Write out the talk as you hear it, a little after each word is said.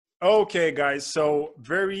Okay, guys. So,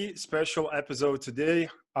 very special episode today.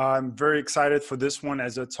 I'm very excited for this one.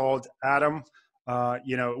 As I told Adam,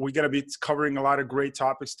 we're going to be covering a lot of great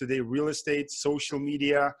topics today: real estate, social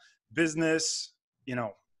media, business, you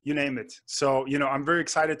name it. So, I'm very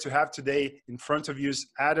excited to have today in front of you is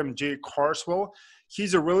Adam J. Carswell.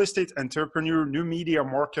 He's a real estate entrepreneur, new media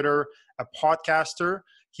marketer, a podcaster.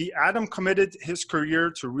 Adam committed his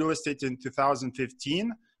career to real estate in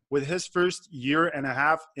 2015. With his first year and a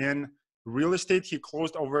half in real estate, he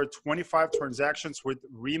closed over 25 transactions with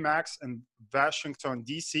REMAX in Washington,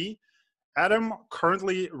 D.C. Adam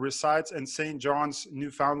currently resides in St. John's,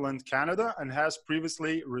 Newfoundland, Canada, and has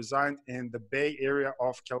previously resided in the Bay Area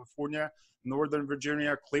of California, Northern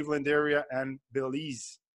Virginia, Cleveland area, and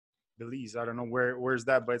Belize. Belize, I don't know where's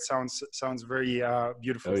that, but it sounds very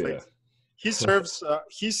beautiful Oh yeah. place.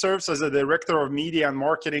 He serves as a director of media and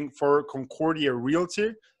marketing for Concordia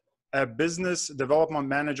Realty, a business development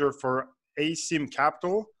manager for ACIM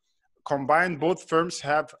Capital. Combined, both firms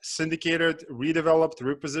have syndicated, redeveloped,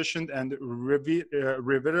 repositioned, and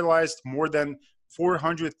revitalized more than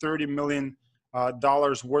 $430 million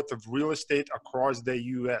worth of real estate across the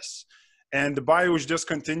U.S. And the bio just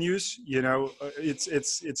continues.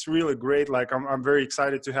 It's really great. Like I'm very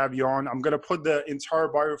excited to have you on. I'm gonna put the entire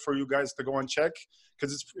bio for you guys to go and check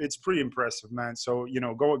because it's pretty impressive, man. So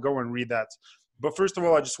go and read that. But first of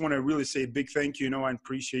all, I just want to really say a big thank you. I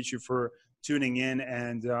appreciate you for tuning in,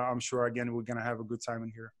 and I'm sure again we're gonna have a good time in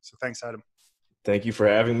here. So thanks, Adam. Thank you for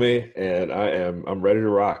having me, and I'm ready to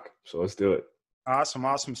rock. So let's do it.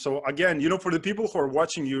 Awesome. So again, for the people who are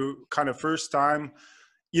watching you kind of first time,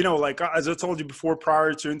 like as I told you before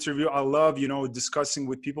prior to interview, I love, discussing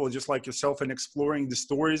with people just like yourself and exploring the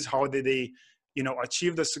stories, how did they,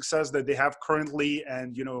 achieve the success that they have currently,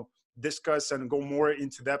 and, discuss and go more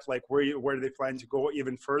into depth, like where they plan to go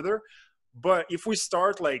even further. But if we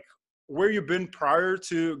start like where you've been prior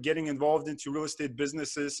to getting involved into real estate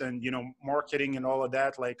businesses and, marketing and all of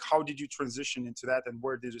that, like how did you transition into that and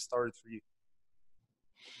where did it start for you?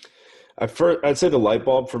 I'd say the light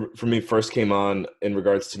bulb for me first came on in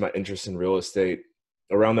regards to my interest in real estate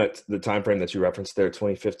around the time frame that you referenced there,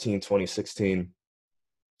 2015, 2016.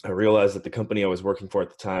 I realized that the company I was working for at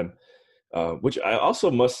the time, which I also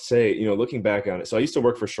must say, looking back on it, so I used to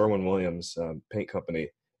work for Sherwin-Williams paint company,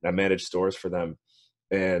 and I managed stores for them.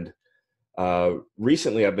 And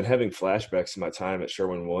recently I've been having flashbacks to my time at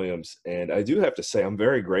Sherwin-Williams, and I do have to say I'm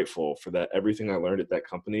very grateful for that. Everything I learned at that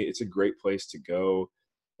company, it's a great place to go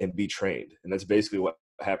and be trained. And that's basically what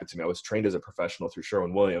happened to me. I was trained as a professional through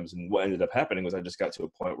Sherwin-Williams, and what ended up happening was I just got to a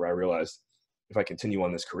point where I realized if I continue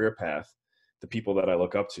on this career path, the people that I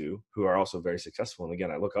look up to, who are also very successful, and again,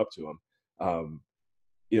 I look up to them,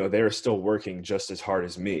 they're still working just as hard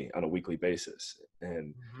as me on a weekly basis.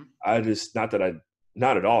 And I just, not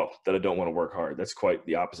at all that I don't want to work hard. That's quite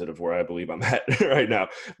the opposite of where I believe I'm at right now.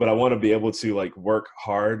 But I want to be able to like work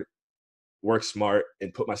hard, work smart,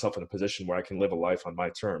 and put myself in a position where I can live a life on my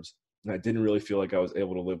terms. And I didn't really feel like I was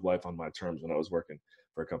able to live life on my terms when I was working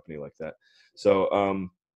for a company like that. So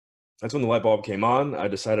that's when the light bulb came on. I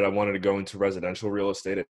decided I wanted to go into residential real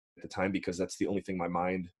estate at the time because that's the only thing my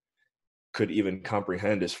mind could even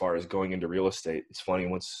comprehend as far as going into real estate. It's funny,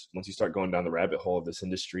 once you start going down the rabbit hole of this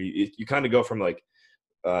industry, you kind of go from like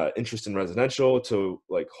interest in residential to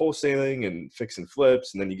like wholesaling and fix and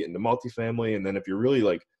flips, and then you get into multifamily, and then if you're really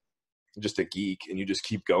like just a geek and you just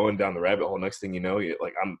keep going down the rabbit hole, next thing you know,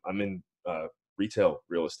 I'm in retail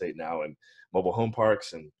real estate now, and mobile home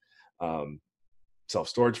parks, and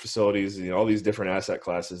self-storage facilities, all these different asset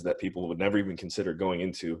classes that people would never even consider going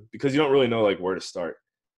into because you don't really know like where to start.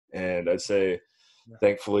 And I'd say,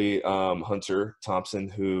 thankfully, Hunter Thompson,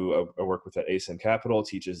 who I work with at ACIM Capital,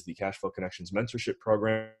 teaches the Cash Flow Connections mentorship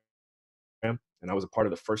program. And I was a part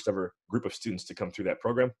of the first ever group of students to come through that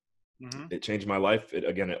program. It changed my life. It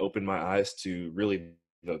opened my eyes to really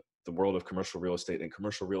the world of commercial real estate and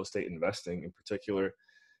commercial real estate investing in particular.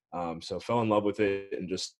 So I fell in love with it and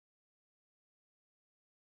just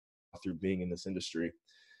through being in this industry,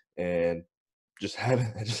 and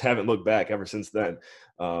I just haven't looked back ever since then.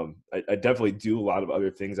 I definitely do a lot of other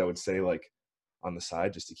things, I would say, like on the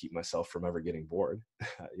side, just to keep myself from ever getting bored.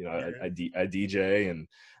 I DJ, and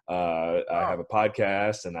I have a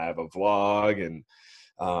podcast, and I have a vlog,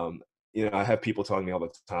 and I have people telling me all the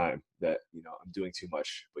time that I'm doing too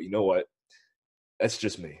much, but you know what? That's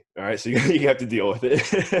just me. All right. So you have to deal with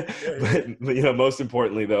it. But most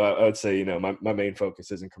importantly, though, I would say, my main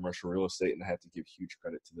focus is in commercial real estate, and I have to give huge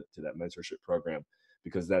credit to that mentorship program,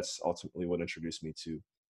 because that's ultimately what introduced me to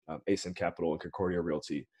ACIM Capital and Concordia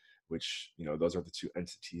Realty, which, those are the two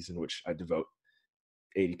entities in which I devote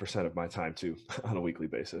 80% of my time too on a weekly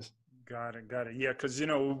basis. Got it. Got it. Yeah. Cause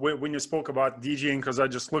when you spoke about DJing, cause I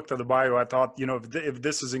just looked at the bio, I thought, if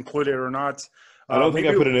this is included or not, I don't think I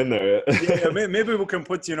maybe, put it in there yeah, yet. maybe we can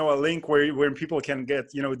put, a link where people can get,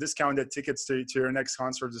 discounted tickets to your next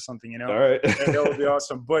concert or something, All right. that would be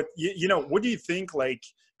awesome. But what do you think? Like,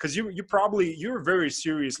 cause you're very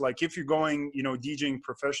serious. Like if you're going, DJing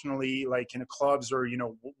professionally, like in clubs or,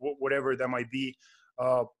 whatever that might be,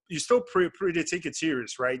 you still pretty take it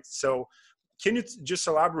serious, right? So can you just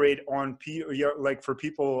elaborate on, like for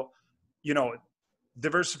people, you know,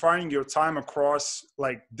 diversifying your time across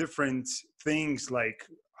like different things, like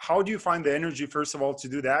how do you find the energy first of all to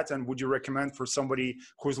do that, and would you recommend for somebody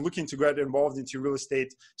who's looking to get involved into real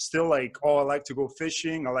estate still like, oh, I like to go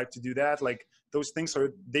fishing, I like to do that, like those things,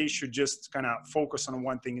 or they should just kind of focus on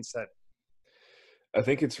one thing instead? I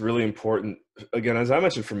think it's really important. Again, as I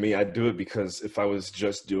mentioned, for me, I do it because if I was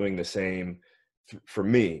just doing the same, for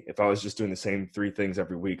me, if I was just doing the same three things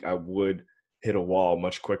every week, I would hit a wall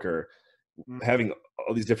much quicker. Mhm. Having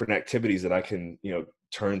all these different activities that I can,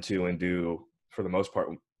 turn to and do for the most part,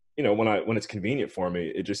 when it's convenient for me,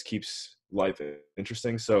 it just keeps life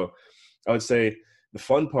interesting. So I would say the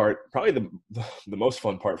fun part, probably the most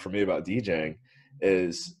fun part for me about DJing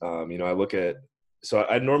is, I look at, so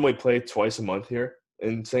I normally play twice a month here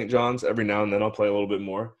in St. John's. Every now and then I'll play a little bit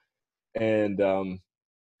more. And,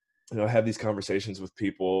 have these conversations with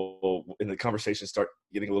people, and the conversations start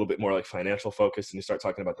getting a little bit more like financial focused, and you start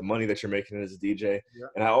talking about the money that you're making as a DJ. Yeah.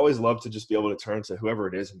 And I always love to just be able to turn to whoever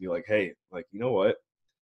it is and be like, hey, like, you know what?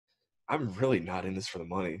 I'm really not in this for the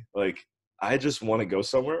money. Like, I just want to go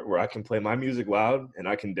somewhere where I can play my music loud and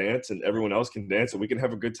I can dance and everyone else can dance and we can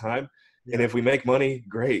have a good time. And Yeah. if we make money,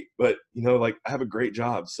 great. But like, I have a great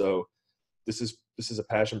job. So this is a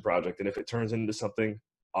passion project. And if it turns into something,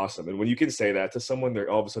 awesome. And when you can say that to someone, they're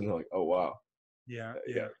all of a sudden like, oh wow, Yeah.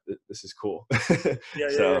 yeah, Yeah. this is cool. Yeah.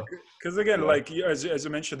 So Because again, yeah. like as you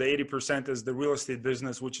mentioned, the 80% is the real estate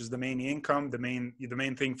business, which is the main income, the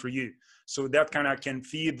main thing for you. So that kind of can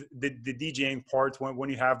feed the DJing part when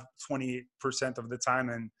you have 20% of the time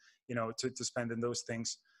and to spend in those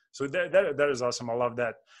things. So that is awesome. I love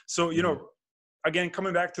that. So Mhm. again,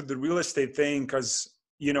 coming back to the real estate thing, because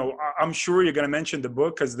I'm sure you're going to mention the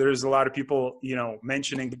book, because there's a lot of people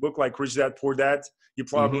mentioning the book, like Rich Dad Poor Dad. You Mhm.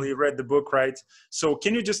 probably read the book, right? So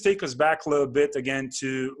can you just take us back a little bit again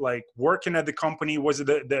to like working at the company? Was it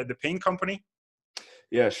the paint company?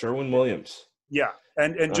 Yeah, Sherwin-Williams. Yeah.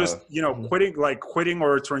 And Uh, just mhm. quitting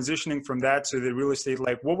or transitioning from that to the real estate,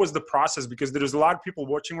 like what was the process? Because there's a lot of people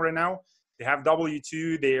watching right now, they have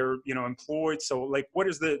W-2, they're employed, so like what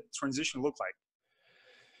does the transition look like?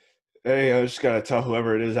 Hey, I just gotta tell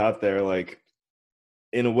whoever it is out there, like,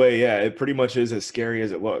 in a way, yeah, it pretty much is as scary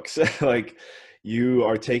as it looks. Like, you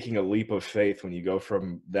are taking a leap of faith when you go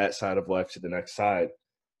from that side of life to the next side.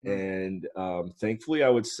 Mm. And thankfully, I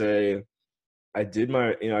would say I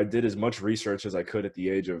did as much research as I could at the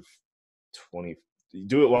age of 20.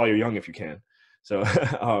 Do it while you're young if you can. So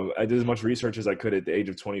I did as much research as I could at the age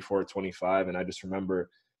of 24, 25. And I just remember,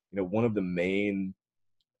 one of the main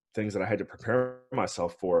things that I had to prepare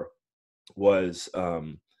myself for was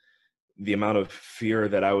the amount of fear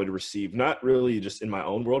that I would receive, not really just in my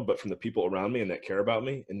own world, but from the people around me and that care about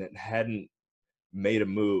me and that hadn't made a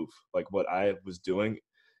move like what I was doing.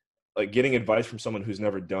 Like, getting advice from someone who's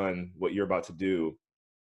never done what you're about to do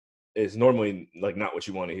is normally like not what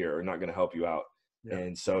you want to hear or not going to help you out. Yeah.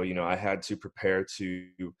 And so, I had to prepare to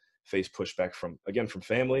face pushback from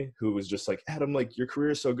family who was just like, Adam, like, your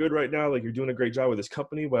career is so good right now. Like, you're doing a great job with this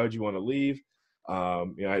company. Why would you want to leave? I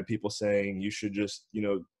had people saying you should just,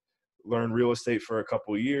 learn real estate for a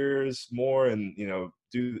couple years more and,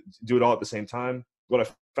 do it all at the same time. What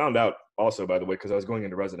I found out also, by the way, because I was going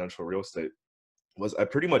into residential real estate, was I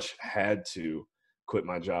pretty much had to quit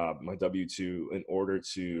my job, my W-2, in order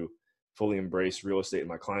to fully embrace real estate and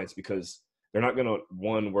my clients, because they're not going to,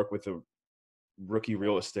 one, work with a rookie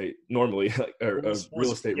real estate normally, like, or a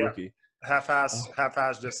real estate Yeah, rookie. half-ass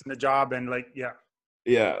just in the job, and like, yeah.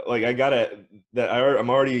 Yeah, like, I'm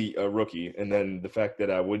already a rookie, and then the fact that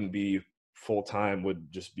I wouldn't be full time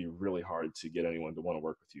would just be really hard to get anyone to want to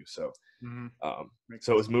work with you. So, Hmm. um, Makes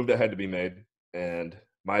so it sense. was a move that had to be made. And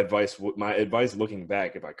my advice looking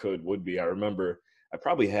back, if I could, would be, I remember I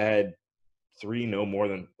probably had no more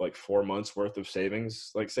than like 4 months worth of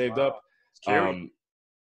savings, like, saved Wow. up. Scary. Um,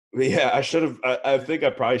 but yeah, I should have. I think I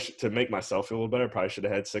probably to make myself feel a little better. I probably should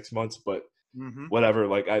have had 6 months, but Hmm. whatever.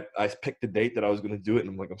 Like, I picked the date that I was going to do it, and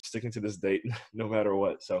I'm like, I'm sticking to this date no matter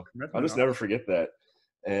what. So I'll Commitment. just never forget that.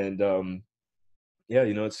 And yeah,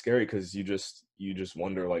 it's scary because you just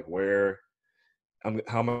wonder, like, where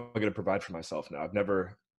how am I going to provide for myself now? I've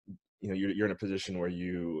never, you're in a position where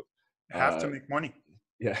you, Have to uh, make money.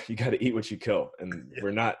 yeah, you got to eat what you kill. And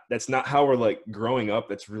Yeah. that's not how we're like growing up.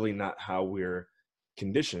 That's really not how we're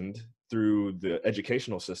conditioned through the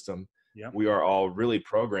educational system. Yeah. We are all really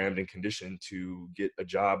programmed and conditioned to get a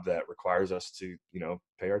job that requires us to,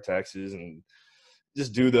 pay our taxes and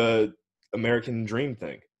just do the American dream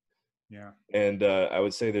thing. Yeah. And I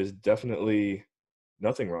would say there's definitely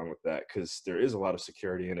nothing wrong with that, because there is a lot of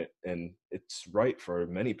security in it, and it's right for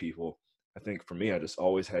many people. I think for me, I just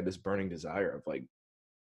always had this burning desire of like,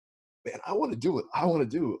 man, I want to do it. I want to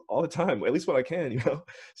do it all the time, at least what I can.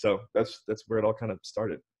 So that's where it all kind of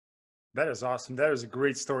started. That is awesome. That is a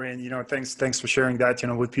great story. And, thanks for sharing that,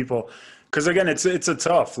 with people. Because again, it's a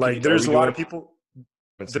tough, like Are there's we a lot doing of people,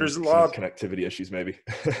 some there's a lot. connectivity issues maybe?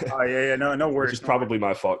 Oh, yeah, no Which worries. is No worries. probably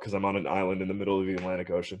my fault, because I'm on an island in the middle of the Atlantic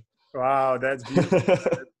Ocean. Wow, that's beautiful.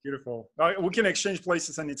 That's beautiful. We can exchange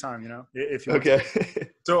places anytime, if you want to. Okay.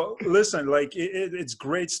 So listen, like it's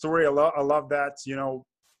great story. I love that,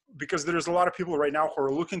 because there's a lot of people right now who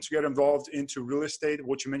are looking to get involved into real estate,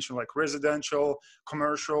 what you mentioned, like residential,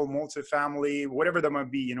 commercial, multifamily, whatever that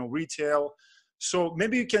might be, retail. So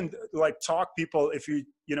maybe you can like talk people, if you,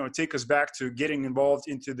 take us back to getting involved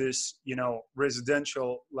into this,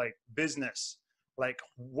 residential like business. Like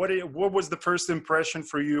what was the first impression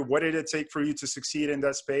for you? What did it take for you to succeed in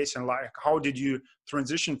that space? And like, how did you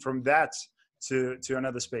transition from that to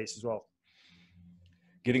another space as well?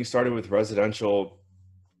 Getting started with residential,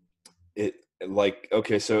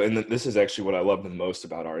 okay, so, and this is actually what I love the most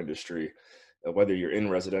about our industry, whether you're in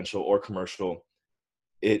residential or commercial,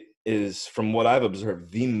 it is, from what I've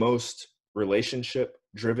observed, the most relationship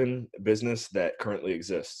driven business that currently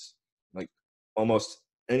exists. Like almost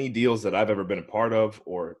any deals that I've ever been a part of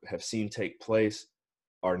or have seen take place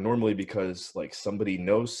are normally because like somebody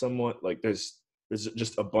knows someone. Like there's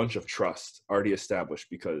just a bunch of trust already established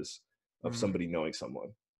because of Mhm. somebody knowing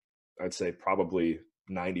someone. I'd say probably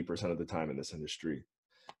 90% of the time in this industry,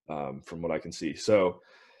 from what I can see. So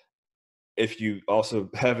if you also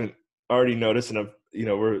haven't already noticed, and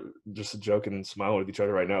we're just joking and smiling with each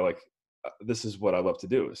other right now, like this is what I love to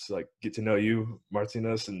do. It's like get to know you,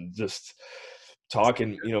 Martinez, and just talk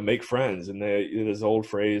and make friends. And there's the old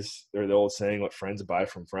phrase, or the old saying, "What friends buy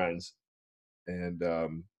from friends." And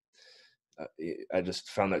I just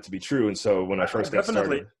found that to be true. And so when I first got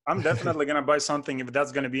started, I'm definitely gonna buy something if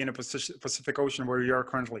that's gonna be in a Pacific Ocean where you are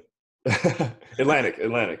currently. Atlantic.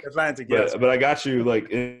 Atlantic, yes. But I got you.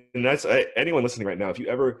 Like, and that's anyone listening right now. If you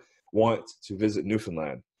ever want to visit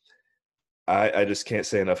Newfoundland, I just can't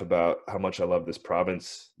say enough about how much I love this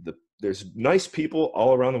province. There's nice people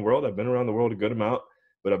all around the world. I've been around the world a good amount,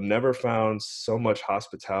 but I've never found so much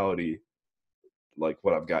hospitality like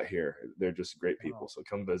what I've got here. They're just great people. Wow. So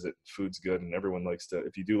come visit. Food's good, and everyone likes to.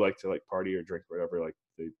 If you do like to like party or drink or whatever, like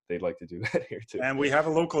they like to do that here too. And we have a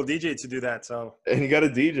local DJ to do that. So. And you got a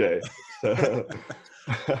DJ. So,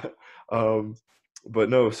 but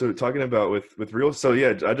no. So talking about with real. So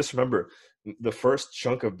yeah, I just remember the first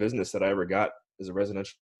chunk of business that I ever got as a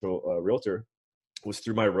residential realtor was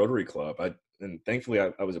through my Rotary Club. And thankfully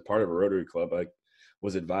I was a part of a Rotary Club. I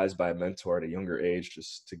was advised by a mentor at a younger age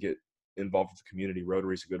just to get involved with the community.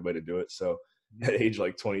 Rotary is a good way to do it. So at age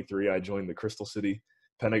like 23, I joined the Crystal City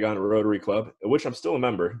Pentagon Rotary Club, which I'm still a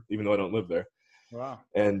member, even though I don't live there. Wow.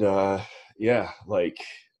 And yeah, like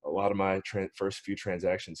a lot of my first few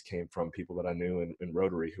transactions came from people that I knew in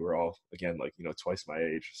Rotary, who are all, again, like, twice my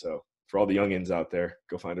age. So for all the youngins out there,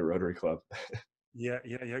 go find a Rotary Club. Yeah.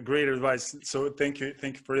 Great advice. So thank you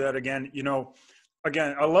for that again.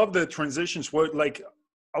 Again, I love the transitions. What, like,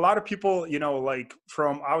 a lot of people, like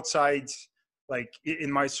from outside, like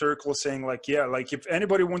in my circle, saying like, yeah, like if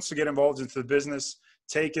anybody wants to get involved into the business,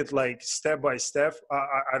 take it like step by step.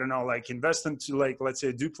 I don't know, like invest into, like, let's say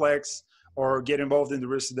a duplex, or get involved in the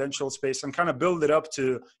residential space and kind of build it up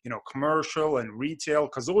to, commercial and retail,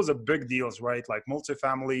 because those are big deals, right? Like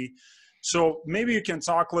multifamily. So maybe you can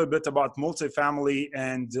talk a little bit about multifamily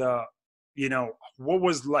and, what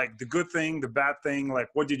was like the good thing, the bad thing, like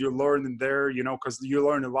what did you learn in there, because you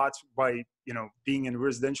learn a lot by, being in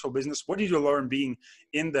residential business. What did you learn being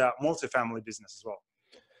in the multifamily business as well?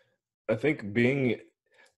 I think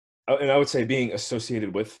and I would say being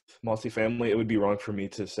associated with multifamily, it would be wrong for me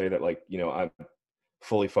to say that, like, I'm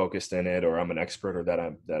fully focused in it, or I'm an expert, or that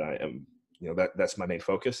I am, that's my main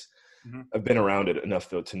focus. Mm-hmm. I've been around it enough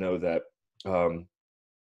though to know that,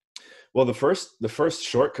 well, the first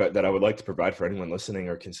shortcut that I would like to provide for anyone listening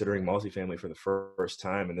or considering multifamily for the first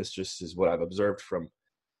time, and this just is what I've observed from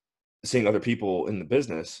seeing other people in the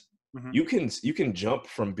business, Mm-hmm. you can jump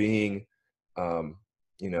from being,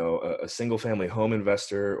 a single family home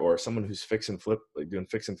investor or someone who's fix and flip, like doing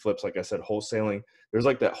fix and flips, like I said, wholesaling. There's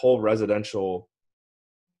like that whole residential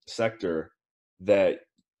sector that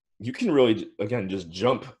you can really, again, just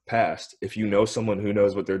jump past if you know someone who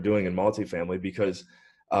knows what they're doing in multifamily, because,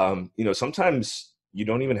 sometimes you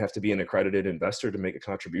don't even have to be an accredited investor to make a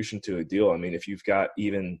contribution to a deal. I mean, if you've got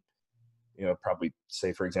even, probably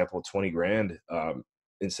say, for example, 20 grand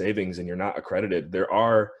in savings and you're not accredited, there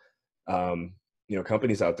are,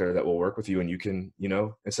 companies out there that will work with you, and you can,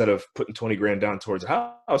 instead of putting 20 grand down towards a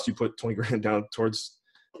house, you put 20 grand down towards,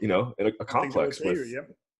 a complex with,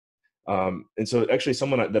 and so actually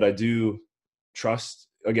someone that I do trust,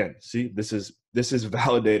 again, see, this is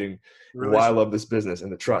validating why I love this business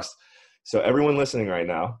and the trust. So everyone listening right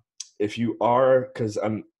now, if you are, because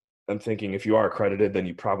I'm thinking if you are accredited, then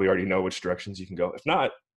you probably already know which directions you can go. If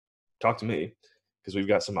not, talk to me, because we've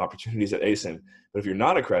got some opportunities at ASIM. But if you're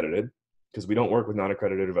not accredited, because we don't work with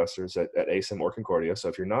non-accredited investors at ASIM or Concordia. So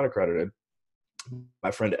if you're not accredited,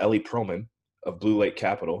 my friend Ellie Perlman of Blue Lake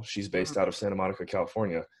Capital, she's based out of Santa Monica,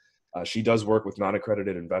 California. She does work with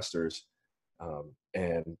non-accredited investors.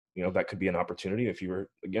 And, that could be an opportunity if you were,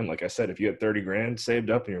 again, like I said, if you had 30 grand saved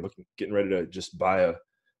up and you're getting ready to just buy a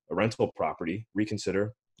rental property,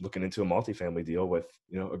 reconsider looking into a multifamily deal with,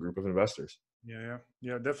 a group of investors. Yeah,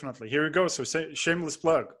 definitely. Here we go. So shameless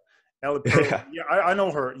plug. Ellie Perlman. Yeah, I know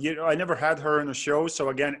her. I never had her in a show. So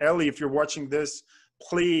again, Ellie, if you're watching this,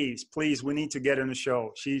 please, we need to get in the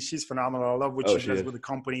show. She's phenomenal. I love what she does with the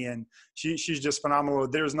company, and she's just phenomenal.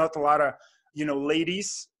 There's not a lot of,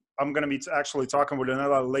 ladies. I'm going to be actually talking with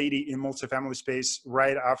another lady in multifamily space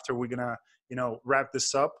right after we're going to, wrap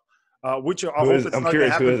this up, which I hope it's not going to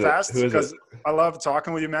happen fast, because I love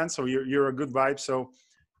talking with you, man. So you're a good vibe. So,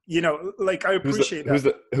 I appreciate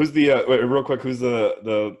that. Wait, real quick, who's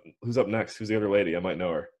up next? Who's the other lady? I might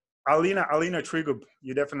know her. Alina Trigub,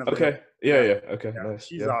 you definitely know. Yeah. Okay. Yeah. Nice.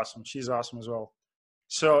 She's awesome. She's awesome as well.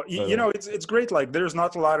 So, it's great. Like, there's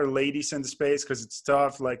not a lot of ladies in the space because it's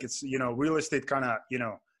tough. Like, it's, real estate kind of,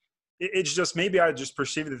 it's just, maybe I just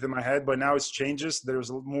perceived it in my head, but now it's changes.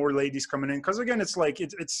 There's more ladies coming in. Because again, it's like,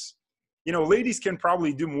 it's ladies can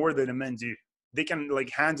probably do more than men do. They can like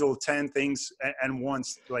handle 10 things and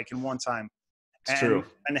once, like in one time. It's true.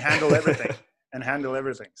 And handle everything.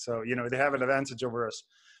 So, they have an advantage over us.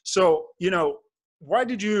 So, why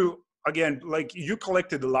did you, again, like you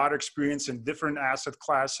collected a lot of experience in different asset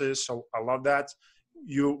classes. So I love that.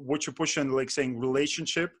 What you push in, like saying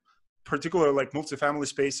relationship, particularly like multifamily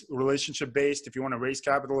space, relationship based, if you want to raise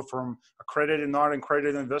capital from accredited and not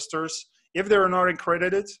accredited investors. If they're not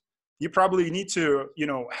accredited, you probably need to,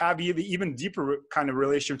 have even deeper kind of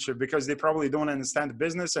relationship, because they probably don't understand the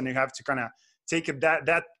business, and you have to kind of take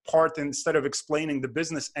that part instead of explaining the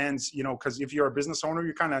business ends, because if you're a business owner,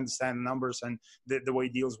 you kind of understand the numbers and the way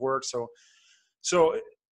deals work. So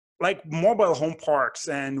like mobile home parks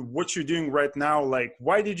and what you're doing right now, like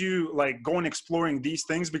why did you like go and exploring these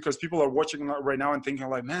things? Because people are watching right now and thinking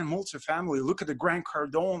like, man, multifamily, look at the Grant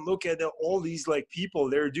Cardone, look at all these like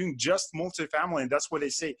people, they're doing just multifamily, and that's what they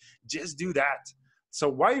say, just do that. So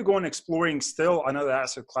why are you going exploring still another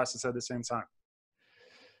asset classes at the same time?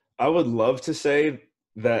 I would love to say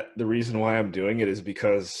that the reason why I'm doing it is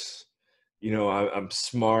because, I'm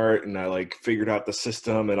smart and I like figured out the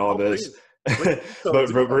system and all this. Please.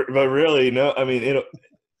 but really, no. I mean,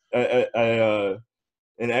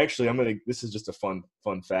 and actually, this is just a fun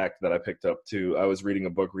fact that I picked up too. I was reading a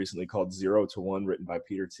book recently called 0 to 1, written by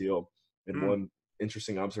Peter Thiel, and one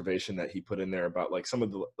interesting observation that he put in there about like some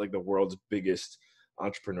of the world's biggest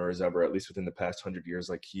entrepreneurs ever, at least within the past 100 years.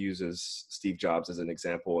 Like he uses Steve Jobs as an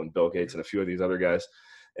example, and Bill Gates and a few of these other guys.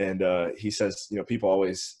 And he says, people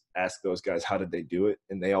always ask those guys, how did they do it?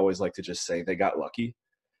 And they always like to just say they got lucky.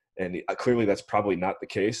 And clearly that's probably not the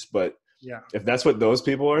case, but if that's what those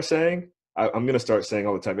people are saying, I'm going to start saying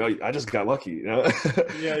all the time, I just got lucky,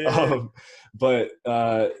 But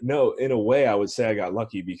no, in a way I would say I got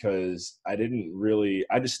lucky because I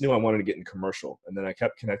just knew I wanted to get in commercial. And then I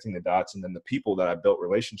kept connecting the dots. And then the people that I built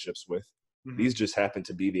relationships with, these just happened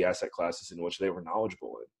to be the asset classes in which they were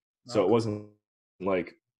knowledgeable in. So it wasn't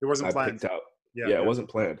like it wasn't planned. Picked out. It wasn't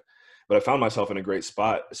planned. But I found myself in a great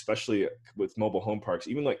spot, especially with mobile home parks,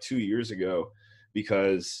 even like 2 years ago,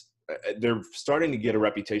 because they're starting to get a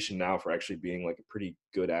reputation now for actually being like a pretty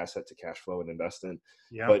good asset to cash flow and invest in.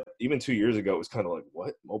 Yeah. But even 2 years ago, it was kind of like,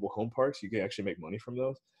 what? Mobile home parks? You can actually make money from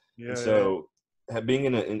those? Yeah. And so being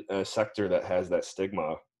in a sector that has that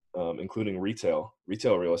stigma, including retail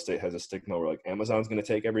real estate has a stigma where like Amazon's going to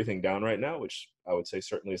take everything down right now, which I would say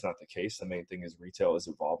certainly is not the case. The main thing is retail is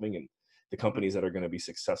evolving, and the companies that are going to be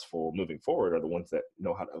successful moving forward are the ones that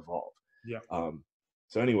know how to evolve. Yeah.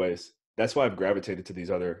 So anyways, that's why I've gravitated to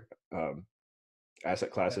these other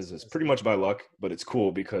asset classes. It's pretty much by luck, but it's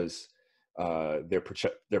cool because they're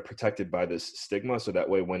protected by this stigma. So that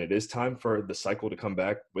way, when it is time for the cycle to come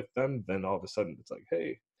back with them, then all of a sudden it's like,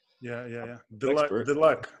 hey, Yeah. The I'm an luck, expert. the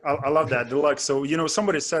luck. I love that. The luck. So,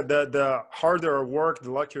 somebody said that the harder I work,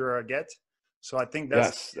 the luckier I get. So I think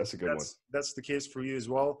Yes, that's a good one. that's the case for you as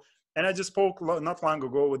well. And I just spoke not long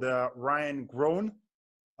ago with Ryan Groen.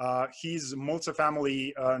 He's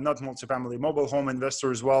multifamily, not multifamily, mobile home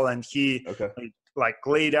investor as well. And he Okay. like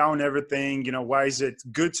lay down everything, why is it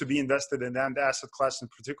good to be invested in that asset class in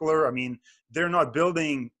particular? I mean, they're not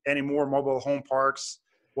building any more mobile home parks.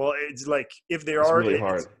 Well, it's like, if they It's are, really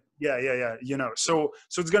hard. yeah. So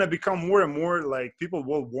it's going to become more and more like people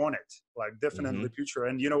will want it, like definitely Mm-hmm. the future.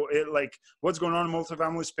 And, like what's going on in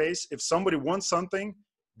multifamily space, if somebody wants something,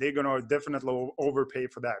 they're going to definitely overpay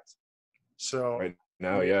for that. So Right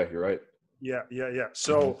now, yeah, you're right. yeah.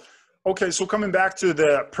 So, okay. So coming back to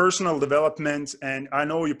the personal development, and I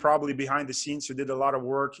know you probably behind the scenes, you did a lot of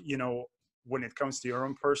work, when it comes to your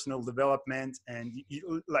own personal development, and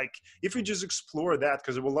like, if you just explore that,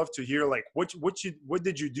 because I would love to hear like what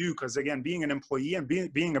did you do? Because again, being an employee and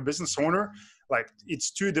being a business owner, like it's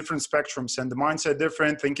two different spectrums, and the mindset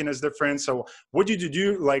different, thinking is different. So what did you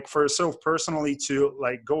do like for yourself personally to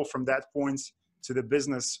like go from that point to the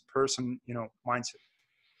business person, mindset?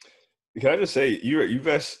 Can I just say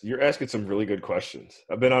you're asking some really good questions.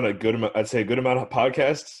 I've been on I'd say a good amount of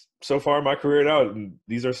podcasts so far in my career now, and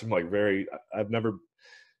these are some like you're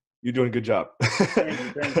doing a good job. Thank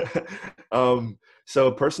you.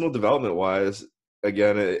 So personal development wise,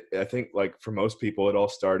 again, I think like for most people, it all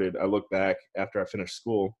started. I look back after I finished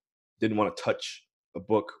school, didn't want to touch a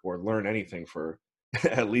book or learn anything for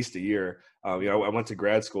at least a year. I went to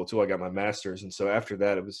grad school too. I got my master's, and so after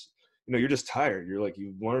that, it was you're just tired. You're like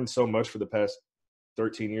you've learned so much for the past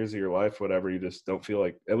 13 years of your life, whatever. You just don't feel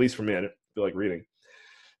like, at least for me, I didn't feel like reading.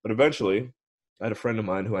 But eventually, I had a friend of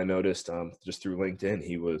mine who I noticed just through LinkedIn.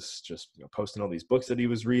 He was just posting all these books that he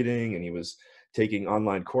was reading, and he was taking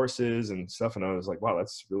online courses and stuff. And I was like, wow,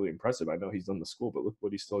 that's really impressive. I know he's done the school, but look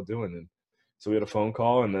what he's still doing. And so we had a phone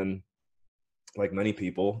call, and then, like many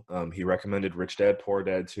people, he recommended Rich Dad Poor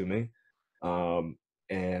Dad to me.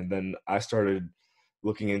 And then I started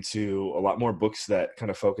looking into a lot more books that kind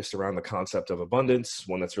of focused around the concept of abundance.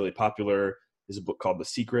 One that's really popular is a book called The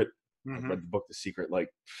Secret. I've read the book The Secret, like,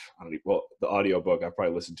 the audio book, I've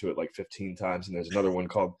probably listened to it like 15 times. And there's another one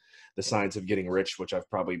called The Science of Getting Rich, which I've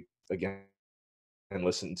probably, again,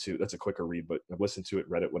 listened to. That's a quicker read, but I've listened to it,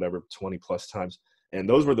 read it, whatever, 20 plus times. And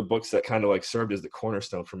those were the books that kind of like served as the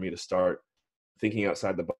cornerstone for me to start thinking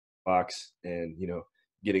outside the box and,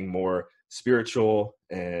 getting more spiritual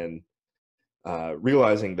and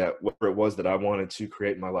realizing that whatever it was that I wanted to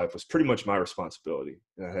create in my life was pretty much my responsibility.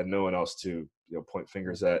 And I had no one else to, point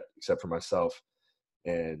fingers at except for myself.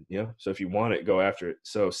 And, so if you want it, go after it.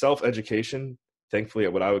 So self-education, thankfully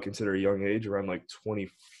at what I would consider a young age, around like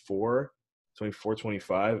 24,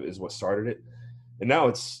 25 is what started it. And now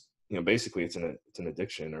it's, basically it's an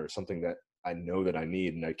addiction or something that I know that I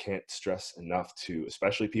need. And I can't stress enough to,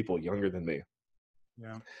 especially people younger than me.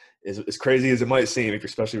 Yeah. As crazy as it might seem,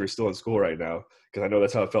 especially if you're still in school right now, because I know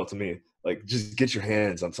that's how it felt to me. Like, just get your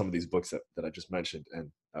hands on some of these books that I just mentioned,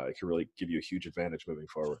 and it can really give you a huge advantage moving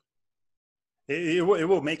forward. It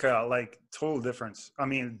will make a like total difference. I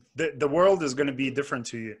mean, the world is going to be different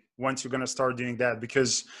to you once you're going to start doing that,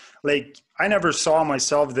 because like I never saw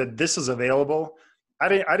myself that this is available. I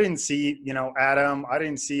didn't see, Adam, I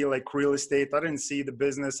didn't see like real estate. I didn't see the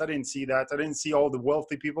business. I didn't see that. I didn't see all the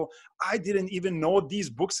wealthy people. I didn't even know these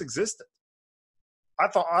books existed. I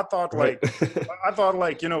thought Right.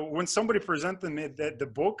 like, when somebody presented me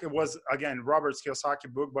the book, it was again, Robert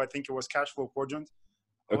Kiyosaki book, but I think it was Cash Flow Quadrant.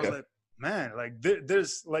 I was like, man, like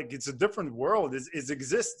there's like, it's a different world. It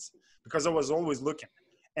exists, because I was always looking.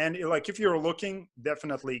 And like, if you're looking,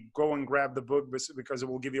 definitely go and grab the book, because it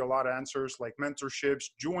will give you a lot of answers, like mentorships,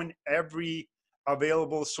 join every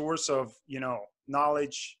available source of,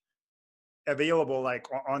 knowledge available, like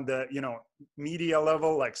on the, media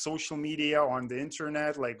level, like social media, on the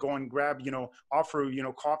internet, like go and grab, offer,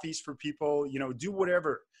 coffees for people, do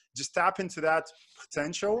whatever, just tap into that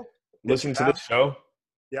potential. Listen to this show.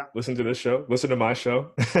 Yeah. Listen to this show. Listen to my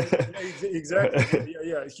show. Exactly.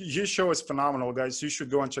 Yeah. His show is phenomenal, guys. You should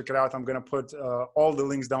go and check it out. I'm going to put all the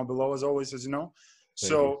links down below, as always, as you know.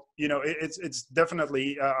 So, it's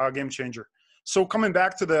definitely a game changer. So coming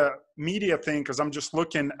back to the media thing, because I'm just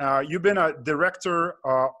looking, you've been a director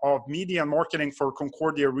of media and marketing for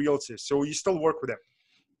Concordia Realty. So you still work with them?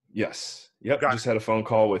 Yes. Yep. Just had a phone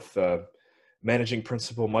call with managing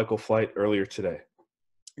principal Michael Flight earlier today.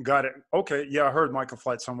 Got it. Okay. Yeah, I heard Michael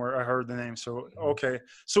Flight somewhere. I heard the name. So okay.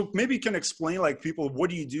 So maybe you can explain like people, what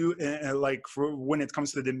do you do like for when it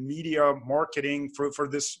comes to the media marketing for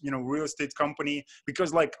this, real estate company?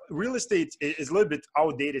 Because like real estate is a little bit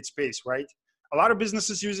outdated space, right? A lot of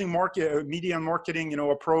businesses using media and marketing,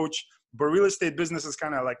 approach, but real estate business is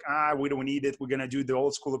kind of like, we don't need it. We're gonna do the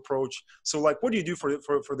old school approach. So like, what do you do for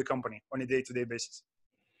the company on a day-to-day basis?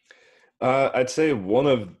 I'd say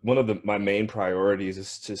my main priorities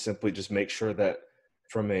is to simply just make sure that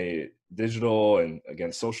from a digital and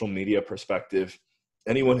again social media perspective,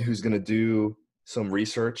 anyone who's going to do some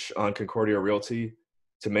research on Concordia Realty,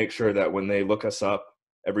 to make sure that when they look us up,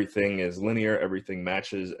 everything is linear, everything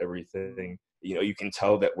matches, everything. You can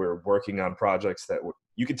tell that we're working on projects that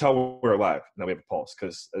you can tell we're alive. Now we have a pulse,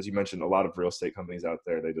 because as you mentioned, a lot of real estate companies out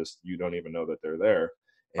there, you don't even know that they're there.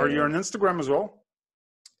 Are you on And Instagram as well?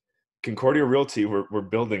 Concordia Realty, we're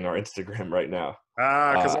building our Instagram right now.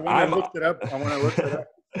 Because I want to I'm look it up. I want to look it up.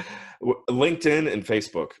 LinkedIn and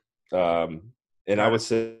Facebook, and I Got would it.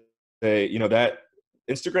 say that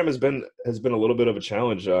Instagram has been a little bit of a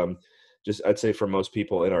challenge. Just I'd say for most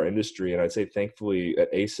people in our industry, and I'd say thankfully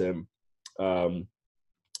at ASIM,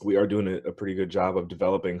 we are doing a pretty good job of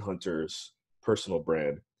developing Hunter's personal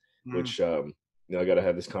brand, Mm. which I got to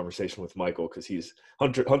have this conversation with Michael, because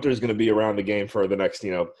Hunter's going to be around the game for the next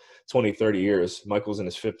 20, 30 years. Michael's in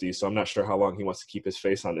his 50s, so I'm not sure how long he wants to keep his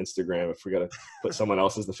face on Instagram if we got to put someone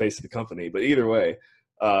else as the face of the company. But either way,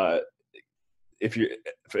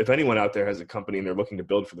 if anyone out there has a company and they're looking to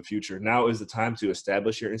build for the future, now is the time to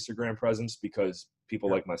establish your Instagram presence, because people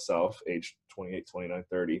Yeah. like myself, age 28, 29,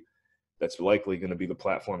 30, that's likely going to be the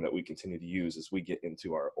platform that we continue to use as we get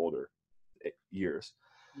into our older years.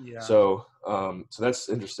 Yeah. So that's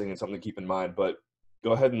interesting and something to keep in mind. But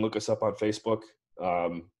go ahead and look us up on Facebook,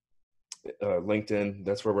 LinkedIn.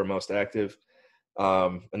 That's where we're most active.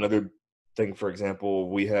 Another thing, for example,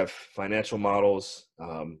 we have financial models.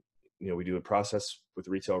 We do a process with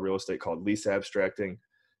retail real estate called lease abstracting.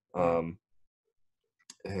 Mm.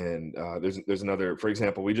 And there's another, for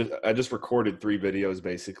example, I just recorded 3 videos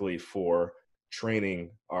basically for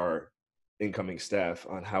training our incoming staff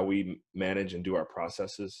on how we manage and do our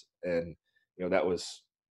processes. And that was,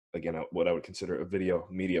 again, what I would consider a video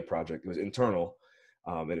media project. It was internal.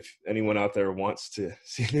 And if anyone out there wants to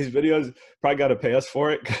see these videos, probably got to pay us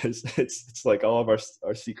for it, because it's like all of our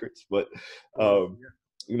secrets. But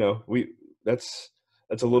that's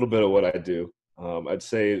a little bit of what I do. I'd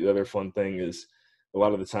say the other fun thing is, a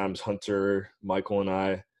lot of the times Hunter, Michael, and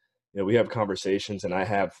I, we have conversations, and I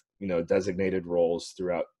have designated roles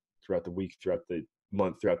throughout the week, throughout the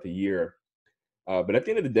month, throughout the year. But at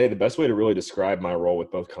the end of the day, the best way to really describe my role with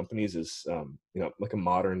both companies is, like a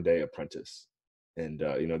modern day apprentice. And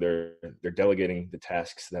they're delegating the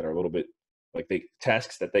tasks that are a little bit like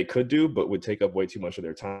tasks that they could do but would take up way too much of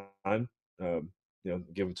their time. Give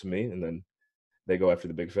them to me, and then they go after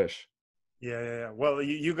the big fish. Yeah. Well,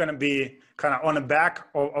 you're gonna be kind of on the back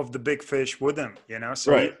of the big fish with them,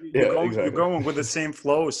 So Right. Yeah, you're exactly. going with the same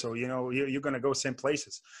flow. So you're gonna go same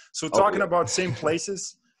places. So Oh, talking yeah. about same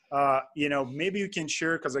places, maybe you can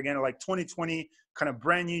share, because again, like 2020, kind of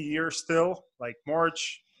brand new year still, like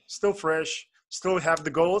March, still fresh, still have the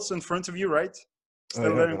goals in front of you, right? Oh, Still yeah.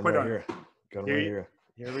 didn't Got them quit right on it. here. Got them right Here,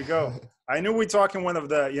 here. here we go. I knew we're talking one of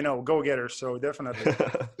the, go-getters. So definitely.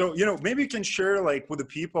 So, maybe you can share like with the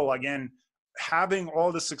people, again, having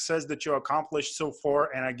all the success that you accomplished so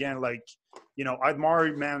far. And again, like, I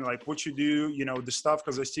admire, man, like what you do, the stuff,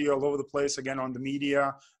 because I see you all over the place, again, on the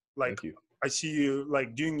media. Like, Thank you. I see you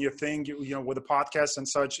like doing your thing, with the podcast and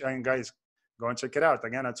such. And guys, go and check it out.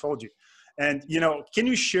 Again, I told you. And, can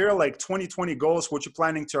you share like 2020 goals, what you're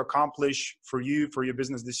planning to accomplish for your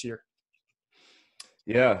business this year?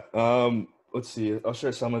 Yeah. Let's see. I'll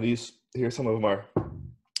share some of these here. Some of them are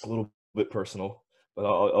a little bit personal, but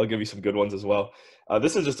I'll give you some good ones as well.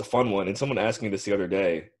 This is just a fun one. And someone asked me this the other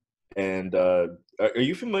day. And are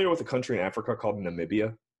you familiar with a country in Africa called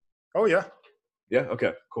Namibia? Oh, yeah. Yeah.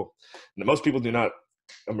 Okay, cool. Most people do not.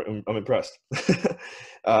 I'm impressed.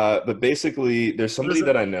 But basically there's somebody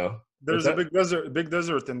that I know. What's There's a that? big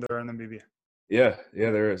desert in there in Namibia. Yeah,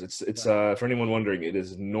 there is. It's Yeah. for anyone wondering, it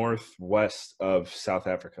is northwest of South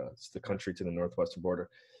Africa. It's the country to the northwestern border.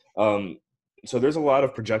 Um, so there's a lot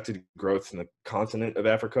of projected growth in the continent of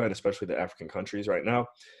Africa, and especially the African countries right now.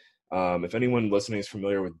 If anyone listening is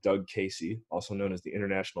familiar with Doug Casey, also known as the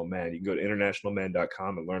International Man, you can go to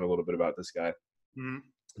internationalman.com and learn a little bit about this guy. Mhm.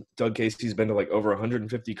 Doug Casey's been to like over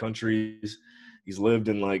 150 countries. He's lived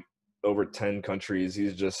in like over 10 countries.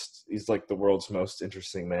 He's like the world's most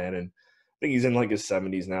interesting man. And I think he's in like his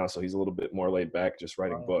 70s now, so he's a little bit more laid back, just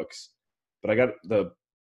writing Wow. books. But I got the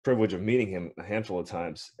privilege of meeting him a handful of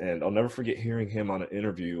times, and I'll never forget hearing him on an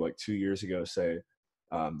interview like 2 years ago say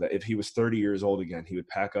that if he was 30 years old again, he would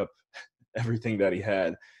pack up everything that he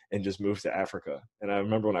had and just move to Africa. And I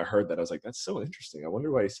remember when I heard that, I was like, that's so interesting. I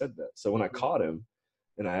wonder why he said that. So when I caught him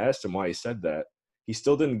and I asked him why he said that, he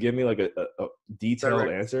still didn't give me like a detailed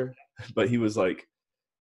answer, but he was like,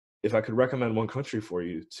 if I could recommend one country for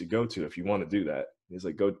you to go to, if you want to do that, he's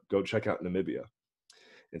like, go check out Namibia.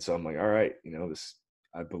 And so I'm like, all right,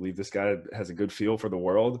 I believe this guy has a good feel for the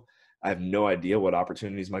world. I have no idea what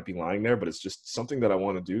opportunities might be lying there, but it's just something that I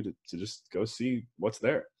want to do to just go see what's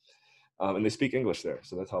there. And they speak English there,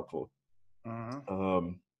 so that's helpful. Uh-huh.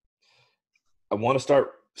 I want to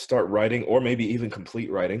start writing, or maybe even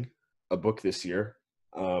complete writing a book this year.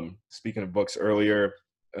 Speaking of books, earlier,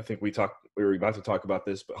 I think we were about to talk about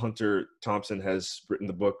this, but Hunter Thompson has written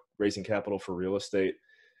the book Raising Capital for Real Estate,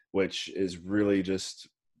 which is really just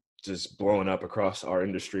blowing up across our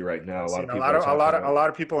industry right now. A lot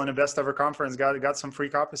of people in the Best Ever Conference got some free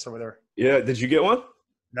copies over there. Yeah, did you get one?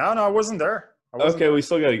 No, I wasn't there. Okay, we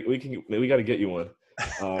got to get you one.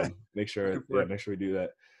 Make sure we do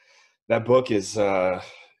that. That book is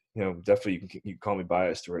definitely you can call me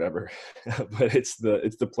biased or whatever, but it's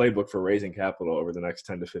the playbook for raising capital over the next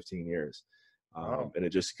 10 to 15 years. And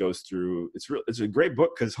it just goes through, it's a great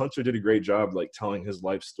book because Hunter did a great job like telling his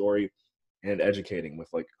life story and educating with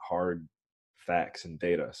like hard facts and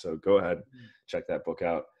data. So go ahead, check that book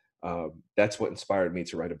out. That's what inspired me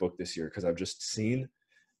to write a book this year, because I've just seen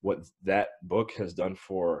what that book has done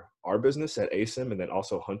for our business at ASIM and then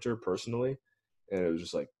also Hunter personally. And it was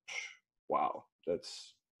just like, wow,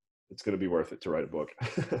 it's going to be worth it to write a book.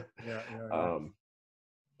 Yeah.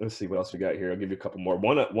 Let's see what else we got here. I'll give you a couple more.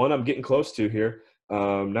 One I'm getting close to here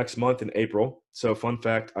next month in April. So fun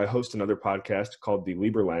fact, I host another podcast called the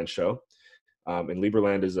Lieberland Show. And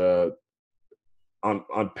Lieberland is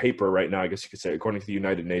on paper right now, I guess you could say, according to the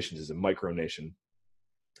United Nations, is a micronation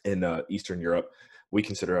in Eastern Europe. We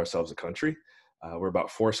consider ourselves a country. We're about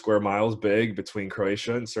 4 square miles big between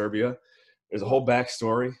Croatia and Serbia. There's a whole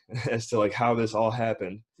backstory as to like how this all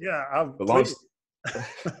happened. Yeah, I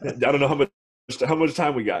don't know how much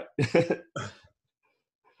time we got.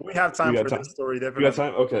 We have time for this story. Definitely. We got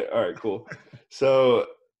time. Okay. All right. Cool. So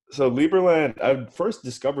Lieberland. I first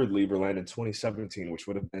discovered Lieberland in 2017, which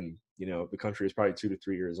would have been, the country is probably 2 to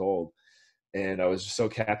 3 years old, and I was just so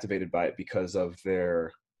captivated by it because of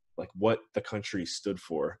their like what the country stood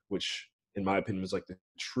for, which in my opinion was like the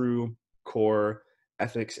true core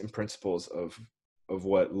ethics and principles of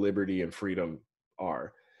what liberty and freedom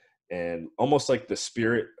are. And almost like the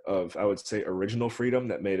spirit of, I would say, original freedom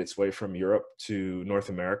that made its way from Europe to North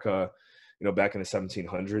America, back in the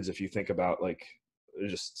 1700s. If you think about like,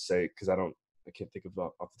 just say, because I can't think of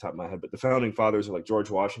off the top of my head, but the founding fathers are like George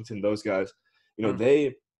Washington, those guys,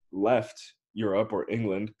 they left Europe or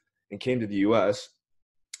England and came to the US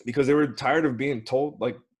because they were tired of being told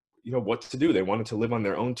like, what to do. They wanted to live on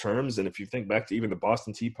their own terms. And if you think back to even the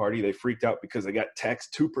Boston Tea Party, they freaked out because they got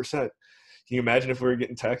taxed 2%. Can you imagine if we were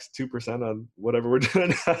getting taxed 2% on whatever we're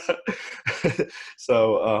doing?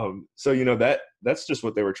 So that's just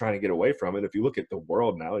what they were trying to get away from. And if you look at the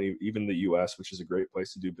world now, even the US, which is a great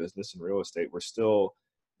place to do business and real estate, we're still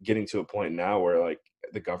getting to a point now where like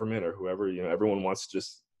the government or whoever, everyone wants to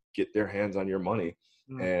just get their hands on your money.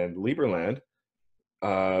 And Lieberland,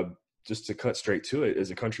 just to cut straight to it, is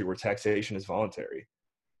a country where taxation is voluntary.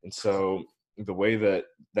 And so the way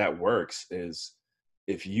that works is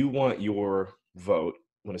if you want your vote,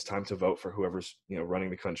 when it's time to vote for whoever's, running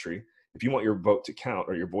the country, if you want your vote to count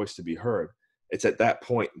or your voice to be heard, it's at that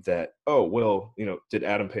point that, oh, well, did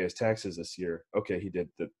Adam pay his taxes this year? Okay, he did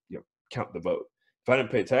count the vote. If I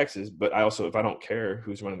didn't pay taxes, but if I don't care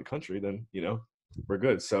who's running the country, then, we're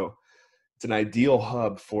good. So it's an ideal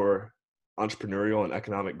hub for entrepreneurial and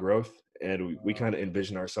economic growth. And we kind of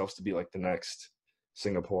envision ourselves to be like the next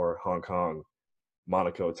Singapore, Hong Kong,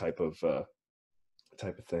 Monaco type of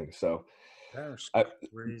thing. So I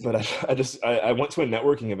went to a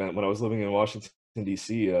networking event when I was living in Washington,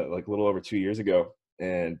 D.C., like a little over 2 years ago,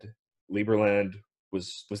 and Lieberland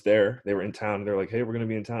was there. They were in town. They're like, hey, we're going to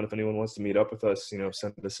be in town. If anyone wants to meet up with us,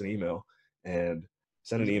 send us an email. And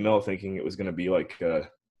send an email thinking it was going to be like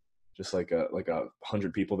just like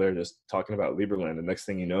 100 people there just talking about Lieberland. The next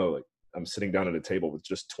thing you know, like I'm sitting down at a table with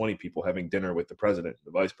just 20 people having dinner with the president, the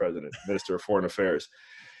vice president, minister of foreign affairs.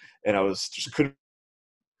 And I couldn't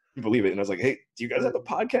believe it. And I was like, hey, do you guys have a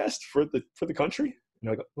podcast for the country? And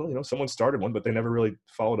I go, well, someone started one, but they never really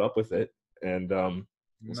followed up with it. And I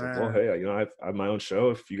was like, well, hey, I have my own show.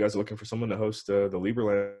 If you guys are looking for someone to host the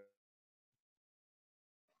Lieberland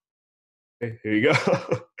Here you go.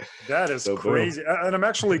 That is So boom. crazy. And I'm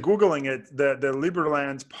actually Googling it, the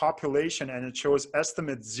Liberland population, and it shows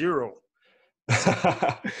estimate 0. So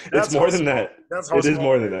It's that's how more than small, that. that's how It is small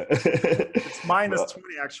more it than is. It's that. minus Well, 20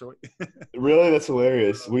 actually. really, that's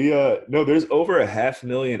hilarious. We no, there's over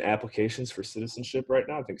 500,000 applications for citizenship right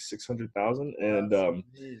now. I think 600,000. And That's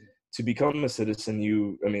amazing. to become a citizen,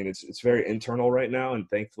 I mean, it's very internal right now. And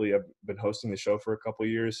thankfully, I've been hosting the show for a couple of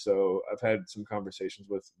years, so I've had some conversations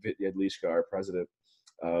with Vit Jedlička, our president,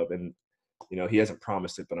 and he hasn't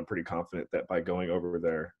promised it, but I'm pretty confident that by going over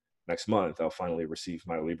there next month, I'll finally receive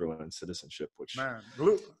my Liberland citizenship, which Man,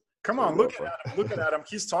 look, come what on, I'm going look at for. Adam. Look at Adam.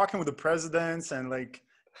 He's talking with the presidents and like,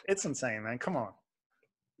 it's insane, man. Come on.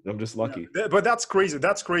 I'm just You know, lucky. but that's crazy.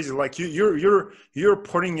 That's crazy. Like you're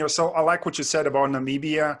putting yourself. I like what you said about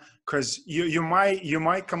Namibia, because you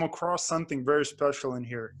might come across something very special in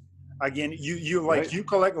here. Again, you like Right? you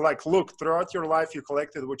collect, like, look, throughout your life you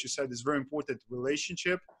collected what you said is very important,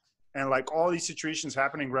 relationship, and like all these situations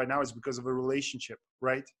happening right now is because of a relationship,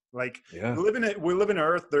 right? Like Yeah. we live in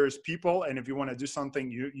Earth. There's people, and if you want to do something,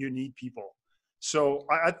 you need people. So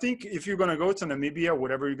I think if you're going to go to Namibia,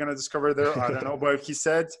 whatever you're going to discover there, I don't know. But he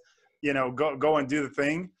said, go and do the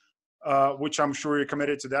thing, which I'm sure you're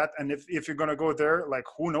committed to that. And if you're going to go there, like,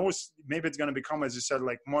 who knows, maybe it's going to become, as you said,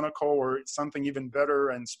 like Monaco or something even better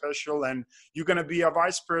and special. And you're going to be a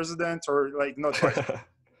vice president, or like not vice,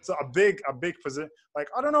 so a big position. Like,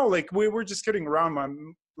 I don't know, like we're just kidding around,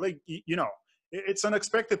 man. Like, it's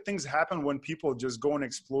unexpected things happen when people just go and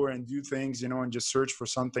explore and do things, and just search for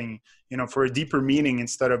something, for a deeper meaning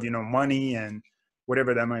instead of, money and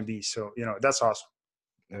whatever that might be. So, that's awesome.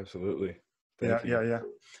 Absolutely. Yeah, Thank you. yeah, yeah.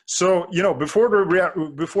 So,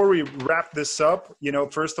 before we wrap this up,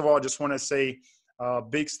 first of all, I just want to say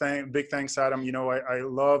big thanks, Adam. I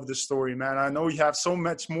love the story, man. I know you have so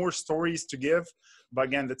much more stories to give, but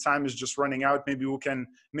again, the time is just running out. Maybe we can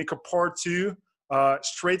make a part 2,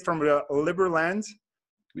 straight from the Liberland,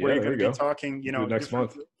 where Yeah, you're there going you to be go. talking, We'll do it next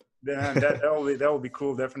different. month. Then that will be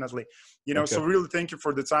cool, definitely. So Okay. really, thank you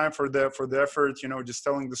for the time, for the effort. Just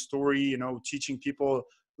telling the story. Teaching people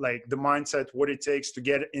like the mindset, what it takes to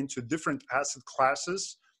get into different asset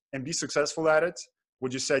classes and be successful at it.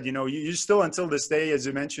 What you said, you still, until this day, as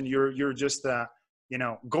you mentioned, you're just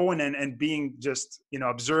going and being just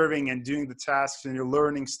observing and doing the tasks, and you're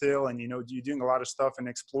learning still, and you're doing a lot of stuff and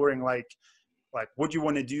exploring like what you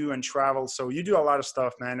want to do and travel. So you do a lot of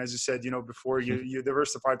stuff, man. As you said, before, you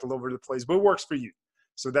diversified all over the place, but it works for you.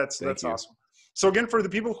 So that's Thank you. awesome. So again, for the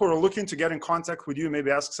people who are looking to get in contact with you, maybe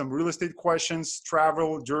ask some real estate questions,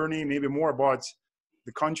 travel, journey, maybe more about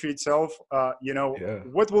the country itself, Yeah.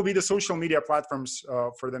 what will be the social media platforms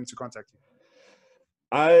for them to contact you?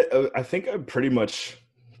 I think I'm pretty much,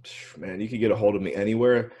 man, you can get a hold of me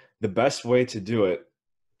anywhere. The best way to do it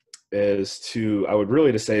I would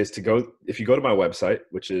really say is to go, if you go to my website,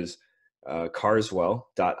 which is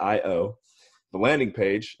carswell.io, the landing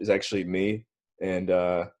page is actually me and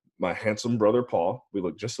my handsome brother, Paul. We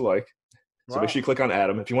look just alike. So make Wow. sure you click on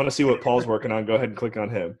Adam. If you want to see what Paul's working on, go ahead and click on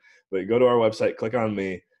him. But go to our website, click on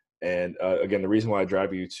me. And again, the reason why I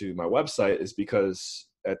drive you to my website is because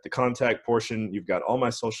at the contact portion, you've got all my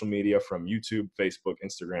social media from YouTube, Facebook,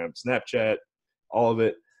 Instagram, Snapchat, all of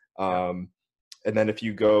it. And then if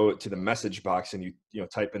you go to the message box and you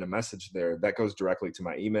type in a message there, that goes directly to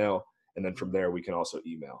my email. And then from there, we can also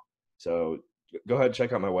email. So go ahead and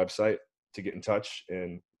check out my website to get in touch.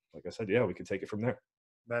 And like I said, yeah, we can take it from there.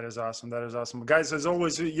 That is awesome. That is awesome. Guys, as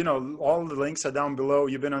always, all the links are down below.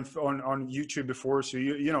 You've been on YouTube before, so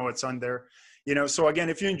you know it's on there. So again,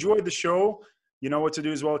 if you enjoyed the show, you know what to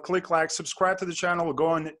do as well. Click like, subscribe to the channel,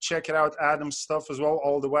 go and check it out. Adam's stuff as well,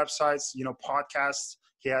 all the websites, podcasts.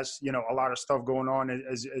 He has, a lot of stuff going on,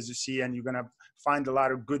 as you see, and you're going to find a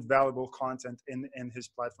lot of good, valuable content in his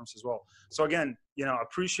platforms as well. So again,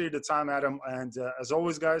 appreciate the time, Adam. And as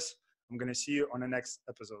always, guys, I'm going to see you on the next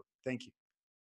episode. Thank you.